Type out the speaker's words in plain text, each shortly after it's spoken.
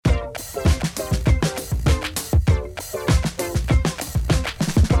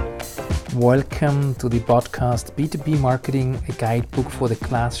Welcome to the podcast B2B Marketing, a guidebook for the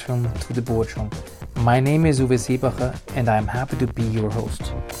classroom to the boardroom. My name is Uwe Seebacher and I'm happy to be your host.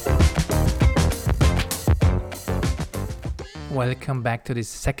 Welcome back to this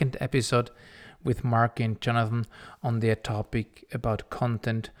second episode with Mark and Jonathan on their topic about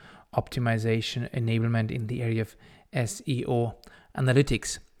content optimization enablement in the area of SEO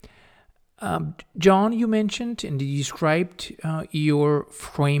analytics. John, you mentioned and you described your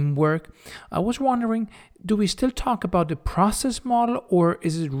framework. I was wondering, do we still talk about the process model or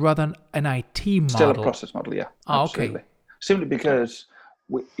is it rather an IT model? Still a process model, yeah. Absolutely. Okay. Simply because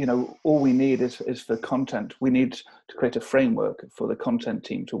all we need is for content. We need to create a framework for the content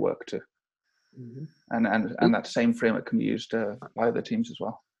team to work to. Mm-hmm. And that same framework can be used by other teams as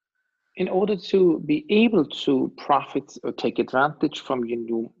well. In order to be able to profit or take advantage from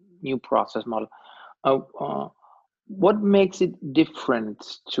your new process model, what makes it different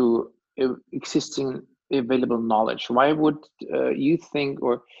to existing available knowledge? Why would you think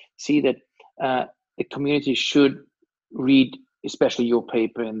or see that the community should read especially your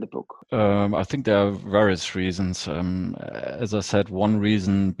paper in the book? I think there are various reasons. As I said, one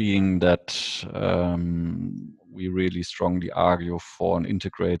reason being that we really strongly argue for an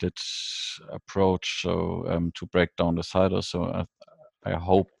integrated approach, so to break down the silos. So I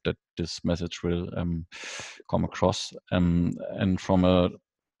hope that this message will come across. And from a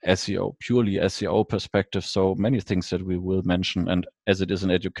purely SEO perspective, so many things that we will mention, and as it is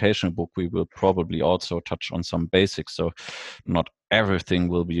an educational book, we will probably also touch on some basics. So not everything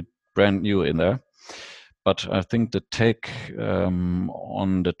will be brand new in there. But I think the take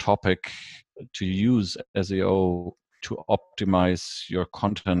on the topic to use SEO to optimize your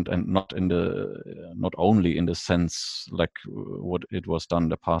content and not only in the sense like what it was done in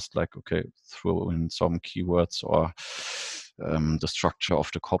the past, like, okay, throw in some keywords or the structure of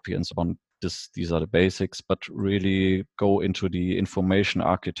the copy and so on. These are the basics, but really go into the information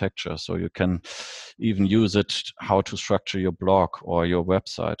architecture. So you can even use it how to structure your blog or your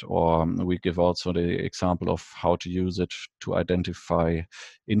website, or we give also the example of how to use it to identify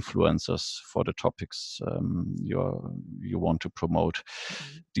influencers for the topics you want to promote.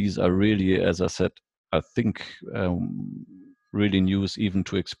 These are really, as I said, I think really news even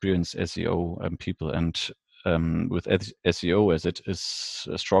to experienced SEO people. And with SEO, as it is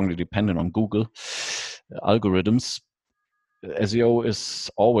strongly dependent on Google algorithms, SEO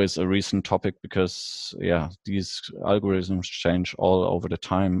is always a recent topic because, these algorithms change all over the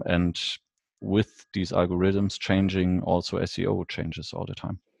time. And with these algorithms changing, also SEO changes all the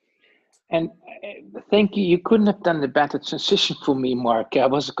time. And thank you. You couldn't have done a better transition for me, Mark. I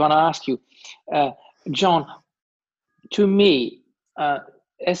was going to ask you, John, to me,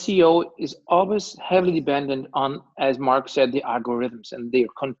 SEO is always heavily dependent on, as Mark said, the algorithms, and they're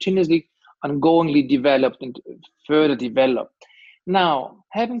continuously, ongoingly developed and further developed. Now,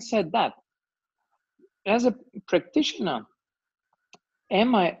 having said that, as a practitioner,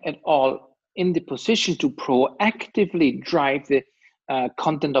 am I at all in the position to proactively drive the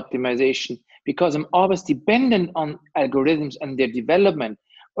content optimization because I'm always dependent on algorithms and their development?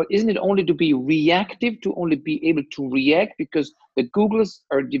 Or isn't it only to be reactive, to only be able to react because the Googles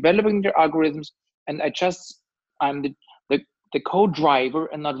are developing their algorithms and I'm the co-driver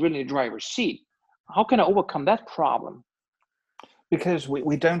and not really the driver's seat? How can I overcome that problem? Because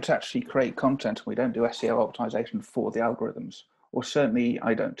we don't actually create content. We don't do SEO optimization for the algorithms, or certainly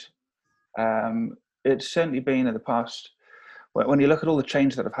I don't. It's certainly been in the past, when you look at all the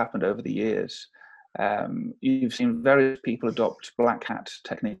changes that have happened over the years, you've seen various people adopt black hat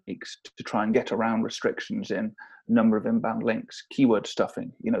techniques to try and get around restrictions in number of inbound links, keyword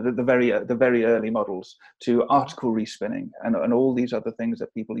stuffing, the very early models, to article respinning and all these other things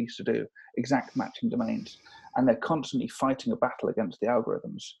that people used to do, exact matching domains. And they're constantly fighting a battle against the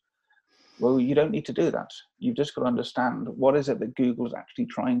algorithms. Well, you don't need to do that. You've just got to understand what is it that Google's actually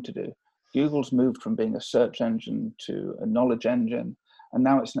trying to do. Google's moved from being a search engine to a knowledge engine, and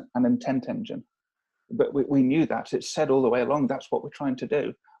now it's an intent engine. But we knew that. It's said all the way along, that's what we're trying to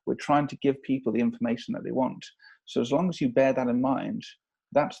do. We're trying to give people the information that they want. So as long as you bear that in mind,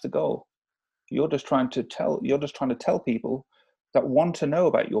 that's the goal. You're just trying to tell people that want to know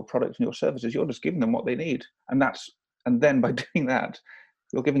about your products and your services. You're just giving them what they need. And then by doing that,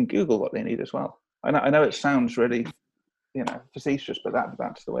 you're giving Google what they need as well. I know it sounds really, facetious, but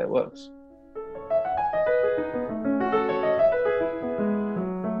that's the way it works.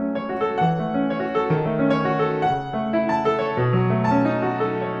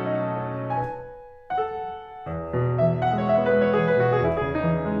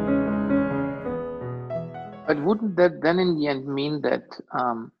 But wouldn't that then in the end mean that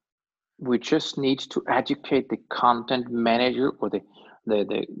we just need to educate the content manager or the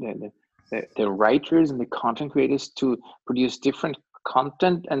writers and the content creators to produce different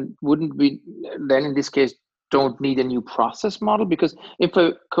content, and wouldn't we then in this case don't need a new process model? Because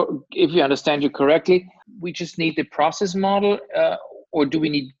if you understand you correctly, we just need the process model, or do we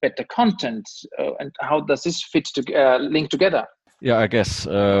need better content? And how does this fit to link together? Yeah, I guess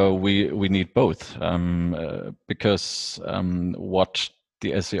we need both, because what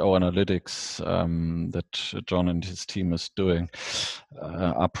the SEO analytics that John and his team is doing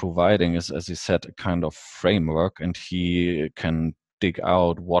are providing is, as he said, a kind of framework, and he can dig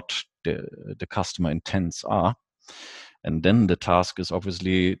out what the customer intents are. And then the task is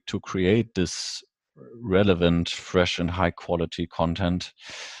obviously to create this relevant, fresh, and high quality content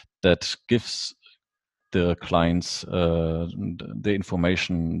that gives the clients the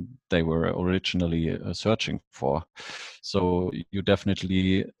information they were originally searching for. So you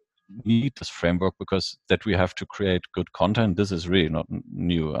definitely need this framework, because that we have to create good content. This is really not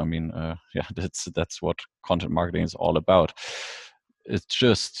new. I mean, yeah, that's what content marketing is all about. It's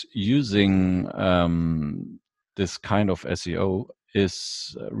just using this kind of SEO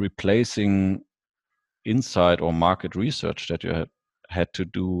is replacing insight or market research that you had to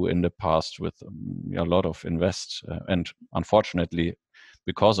do in the past with a lot of invest. And unfortunately,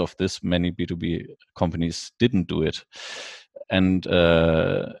 because of this, many B2B companies didn't do it. And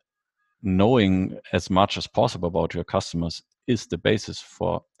knowing as much as possible about your customers is the basis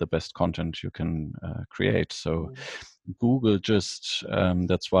for the best content you can create. So Google just,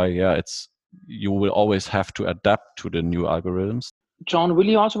 that's why, yeah, you will always have to adapt to the new algorithms. John, will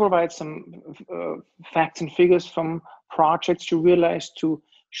you also provide some facts and figures from projects you realized to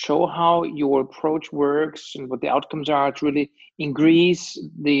show how your approach works and what the outcomes are to really increase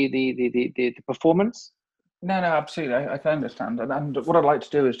the performance? No, absolutely. I can understand. And what I'd like to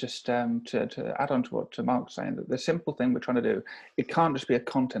do is just to add on to what Mark's saying, that the simple thing we're trying to do, it can't just be a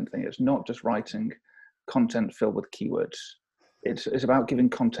content thing. It's not just writing content filled with keywords. It's about giving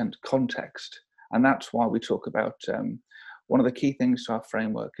content context. And that's why we talk about one of the key things to our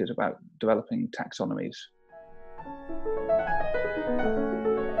framework is about developing taxonomies.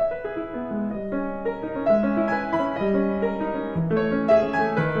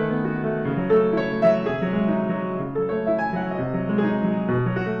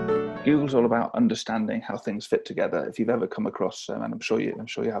 Google's all about understanding how things fit together. If you've ever come across, and I'm sure you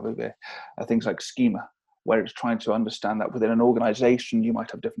have, things like schema, where it's trying to understand that within an organization, you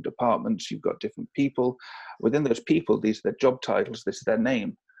might have different departments, you've got different people. Within those people, these are their job titles, this is their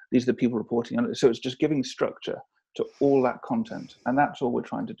name, these are the people reporting on it. So it's just giving structure to all that content. And that's all we're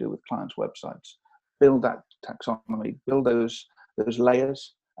trying to do with clients' websites. Build that taxonomy, build those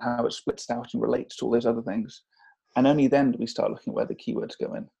layers, how it splits out and relates to all those other things. And only then do we start looking at where the keywords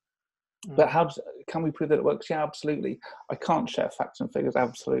go in. But can we prove that it works? Yeah, absolutely. I can't share facts and figures,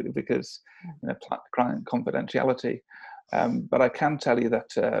 absolutely, because client confidentiality. But I can tell you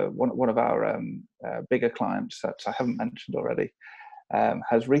that one of our bigger clients that I haven't mentioned already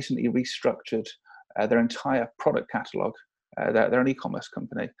has recently restructured their entire product catalog. They're an e-commerce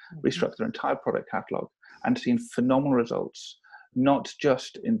company, restructured their entire product catalog and seen phenomenal results, not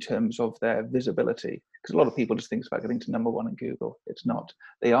just in terms of their visibility, because a lot of people just think about getting to number one in Google. It's not.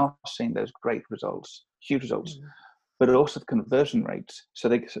 They are seeing those great results, huge results, but also the conversion rates. So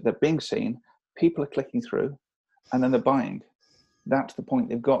they're being seen, people are clicking through, and then they're buying. That's the point.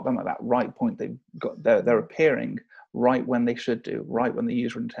 They've got them at that right point. They're appearing right when they should do, right when the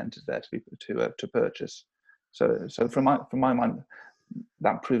user intent is there to purchase. So from my mind,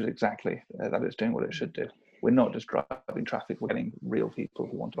 that proves exactly that it's doing what it should do. We're not just driving traffic; we're getting real people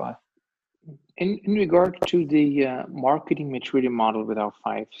who want to buy. In regard to the marketing maturity model with our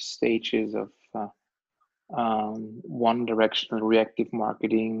 5 stages of one directional reactive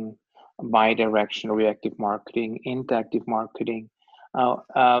marketing, bi-directional reactive marketing, interactive marketing,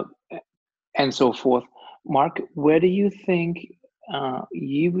 and so forth. Mark, where do you think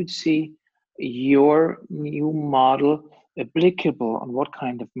you would see your new model applicable on what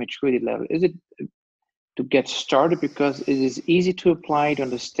kind of maturity level? Is it to get started because it is easy to apply, to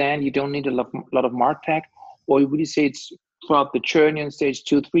understand, you don't need a lot of MarTech, or would you say it's throughout the journey on stage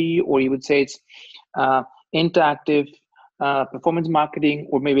 2, 3, or you would say it's interactive performance marketing,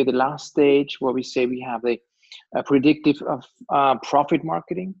 or maybe the last stage where we say we have the predictive of profit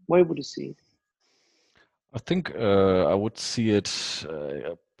marketing? Where would you see it? I think I would see it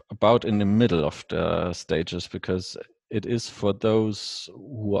about in the middle of the stages, because it is for those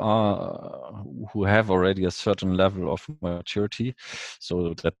who have already a certain level of maturity,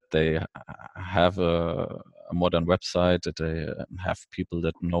 so that they have a modern website, that they have people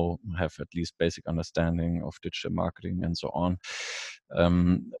that have at least basic understanding of digital marketing and so on.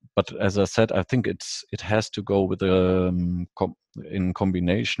 But as I said, I think it has to go with in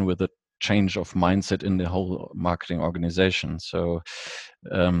combination with a change of mindset in the whole marketing organization. So,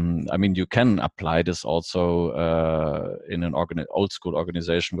 I mean, you can apply this also in an old school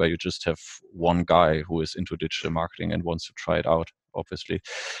organization where you just have one guy who is into digital marketing and wants to try it out, obviously.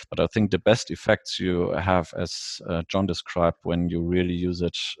 But I think the best effects you have, as John described, when you really use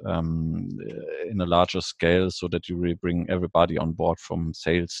it in a larger scale, so that you really bring everybody on board, from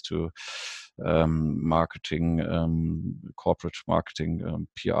sales to marketing, corporate marketing,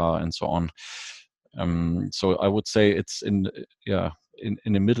 PR, and so on. So I would say it's in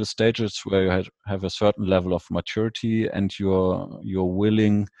the middle stages where you have a certain level of maturity and you're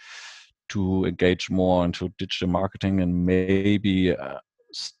willing to engage more into digital marketing and maybe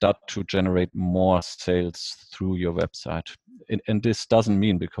start to generate more sales through your website. And this doesn't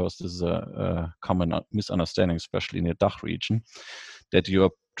mean, because this is a common misunderstanding, especially in the DACH region, that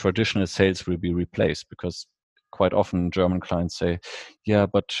your traditional sales will be replaced, because quite often German clients say, yeah,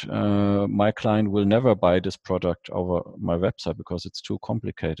 but my client will never buy this product over my website because it's too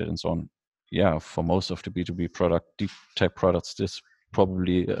complicated and so on. Yeah, for most of the B2B deep tech products, this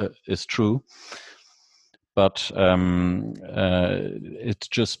probably is true. But it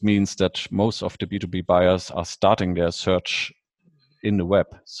just means that most of the B2B buyers are starting their search in the web.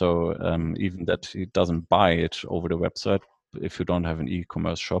 So even that he doesn't buy it over the website if you don't have an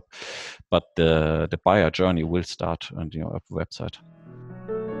e-commerce shop, but the buyer journey will start on your website.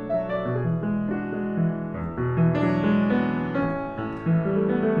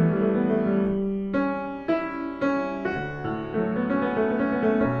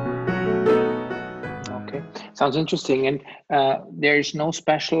 Sounds interesting. And there is no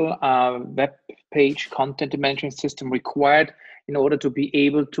special web page content management system required in order to be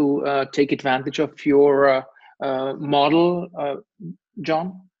able to take advantage of your model,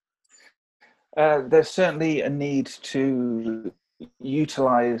 John? There's certainly a need to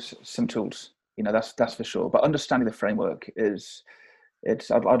utilize some tools. That's for sure. But understanding the framework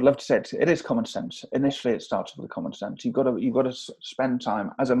I'd love to say it is common sense. Initially, it starts with common sense. You've got to spend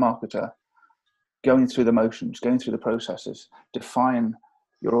time as a marketer going through the motions, going through the processes, define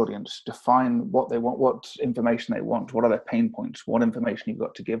your audience, define what they want, what information they want, what are their pain points, what information you've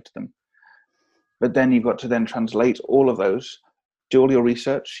got to give to them. But then you've got to then translate all of those, do all your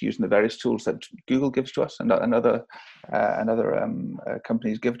research using the various tools that Google gives to us and other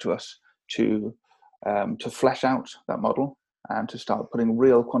companies give to us to flesh out that model and to start putting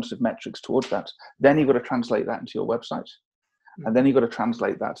real quantitative metrics towards that. Then you've got to translate that into your website, and then you've got to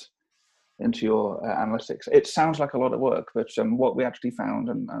translate that into your analytics. It sounds like a lot of work, but what we actually found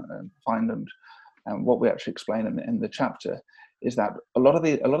and what we actually explain in the chapter is that a lot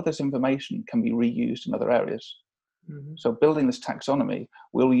of this information can be reused in other areas. Mm-hmm. So building this taxonomy,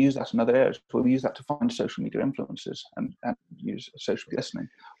 we'll use that in other areas. We'll use that to find social media influencers and use social media listening.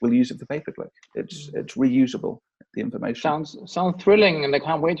 We'll use it for pay-per-click. It's reusable, the information. Sounds thrilling, and I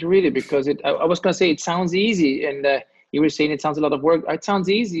can't wait to read it, because I was going to say it sounds easy, and you were saying it sounds a lot of work. It sounds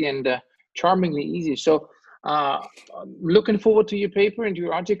easy and charmingly easy. So looking forward to your paper and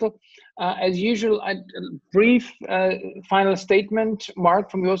your article. As usual, a brief final statement, Mark,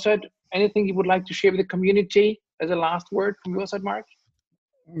 from your side. Anything you would like to share with the community as a last word from your side, Mark?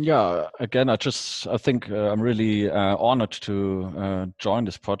 Yeah, again, I think I'm really honored to join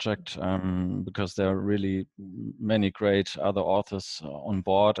this project because there are really many great other authors on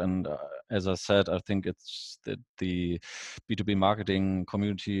board. And as I said, I think it's that the B2B marketing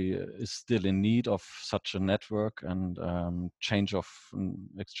community is still in need of such a network and exchange of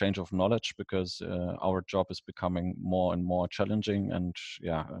knowledge, because our job is becoming more and more challenging, and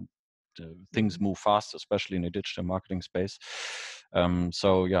things move fast, especially in the digital marketing space.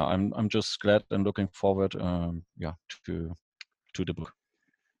 So yeah, I'm just glad and looking forward to the book.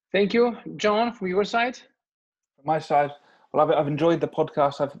 Thank you, John. From your side? From my side, well, I've enjoyed the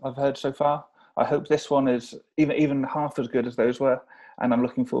podcast I've heard so far. I hope this one is even half as good as those were, and I'm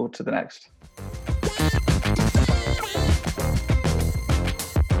looking forward to the next.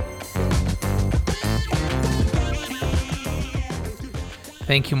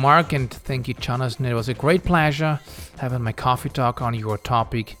 Thank you, Mark, and thank you, Jonathan. It was a great pleasure having my coffee talk on your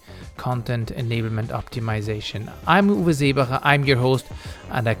topic, content enablement optimization. I'm Uwe Seebacher, I'm your host,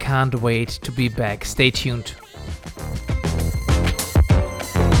 and I can't wait to be back. Stay tuned.